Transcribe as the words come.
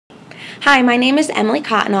Hi, my name is Emily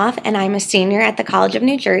Cottonoff, and I'm a senior at the College of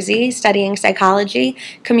New Jersey studying psychology,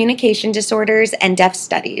 communication disorders, and deaf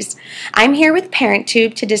studies. I'm here with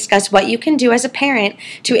ParentTube to discuss what you can do as a parent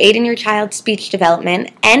to aid in your child's speech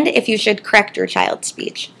development and if you should correct your child's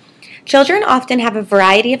speech. Children often have a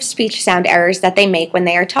variety of speech sound errors that they make when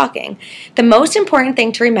they are talking. The most important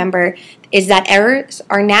thing to remember is that errors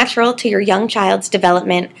are natural to your young child's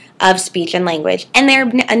development of speech and language, and they're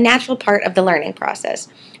a natural part of the learning process.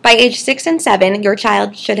 By age 6 and 7, your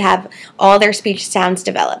child should have all their speech sounds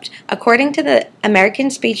developed. According to the American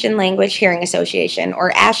Speech and Language Hearing Association,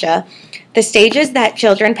 or ASHA, the stages that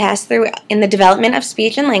children pass through in the development of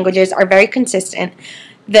speech and languages are very consistent.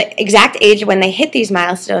 The exact age when they hit these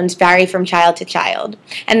milestones vary from child to child,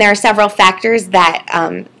 and there are several factors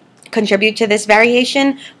that contribute to this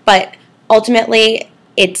variation, but ultimately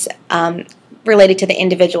it's related to the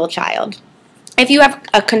individual child. If you have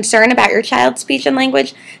a concern about your child's speech and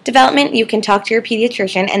language development, you can talk to your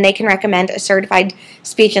pediatrician and they can recommend a certified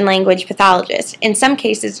speech and language pathologist. In some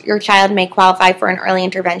cases, your child may qualify for an early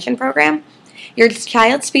intervention program. Your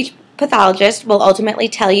child's speech pathologist will ultimately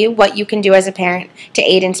tell you what you can do as a parent to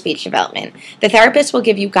aid in speech development. The therapist will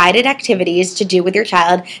give you guided activities to do with your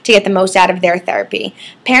child to get the most out of their therapy.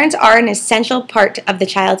 Parents are an essential part of the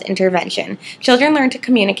child's intervention. Children learn to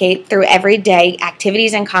communicate through everyday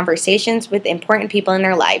activities and conversations with important people in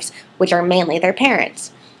their lives, which are mainly their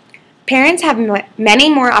parents. Parents have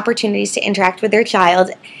many more opportunities to interact with their child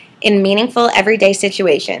in meaningful everyday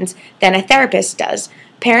situations than a therapist does.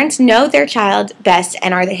 Parents know their child best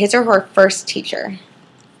and are his or her first teacher.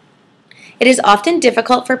 It is often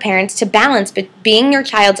difficult for parents to balance being your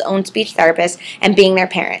child's own speech therapist and being their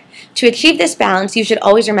parent. To achieve this balance, you should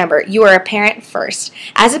always remember you are a parent first.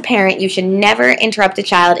 As a parent, you should never interrupt a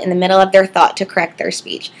child in the middle of their thought to correct their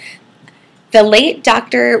speech. The late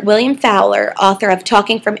Dr. William Fowler, author of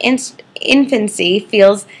Talking from Infancy,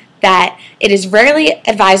 feels that it is rarely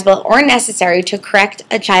advisable or necessary to correct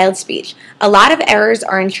a child's speech. A lot of errors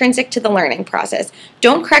are intrinsic to the learning process.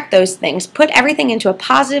 Don't correct those things. Put everything into a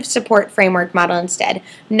positive support framework model instead.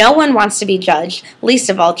 No one wants to be judged, least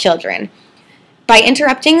of all children. By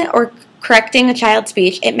interrupting or correcting a child's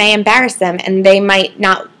speech, it may embarrass them and they might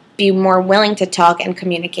not be more willing to talk and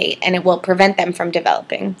communicate, and it will prevent them from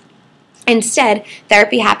developing. Instead,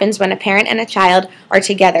 therapy happens when a parent and a child are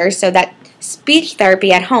together so that speech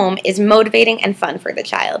therapy at home is motivating and fun for the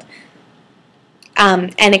child.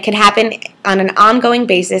 And it can happen on an ongoing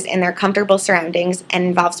basis in their comfortable surroundings and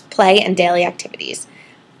involves play and daily activities.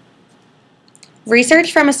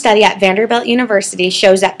 Research from a study at Vanderbilt University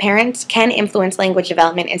shows that parents can influence language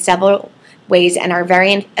development in several ways and are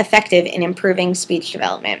very effective in improving speech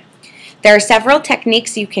development. There are several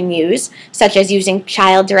techniques you can use, such as using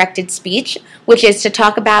child-directed speech, which is to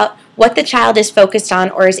talk about what the child is focused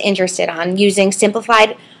on or is interested on, using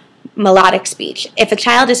simplified melodic speech. If a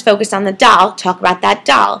child is focused on the doll, talk about that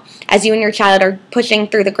doll. As you and your child are pushing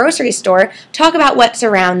through the grocery store, talk about what's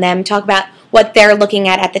around them, talk about what they're looking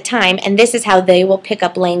at the time, and this is how they will pick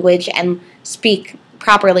up language and speak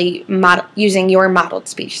properly using your modeled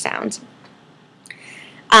speech sounds.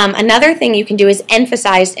 Another thing you can do is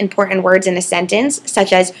emphasize important words in a sentence,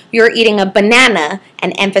 such as you're eating a banana,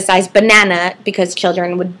 and emphasize banana because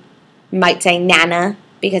children might say nana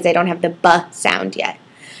because they don't have the b sound yet.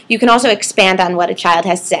 You can also expand on what a child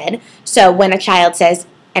has said. So when a child says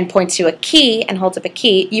and points to a key and holds up a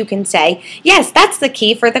key, you can say, yes, that's the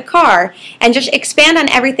key for the car, and just expand on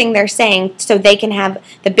everything they're saying so they can have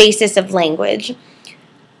the basis of language.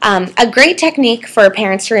 A great technique for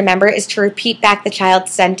parents to remember is to repeat back the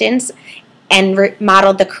child's sentence and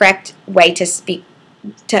model the correct way to speak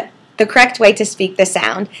the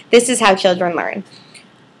sound. This is how children learn.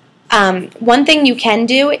 One thing you can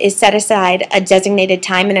do is set aside a designated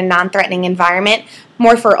time in a non-threatening environment,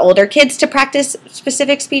 more for older kids to practice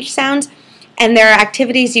specific speech sounds. And there are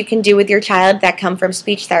activities you can do with your child that come from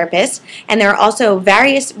speech therapists. And there are also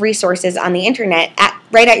various resources on the internet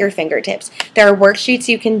right at your fingertips. There are worksheets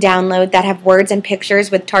you can download that have words and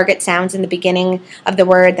pictures with target sounds in the beginning of the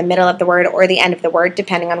word, the middle of the word, or the end of the word,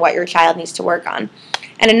 depending on what your child needs to work on.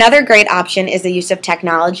 And another great option is the use of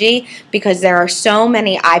technology, because there are so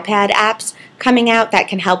many iPad apps coming out that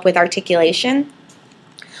can help with articulation.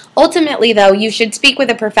 Ultimately, though, you should speak with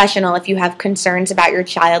a professional if you have concerns about your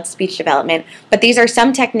child's speech development, but these are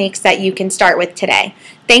some techniques that you can start with today.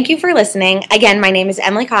 Thank you for listening. Again, my name is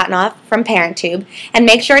Emily Cottonoff from ParentTube, and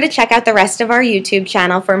make sure to check out the rest of our YouTube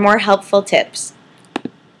channel for more helpful tips.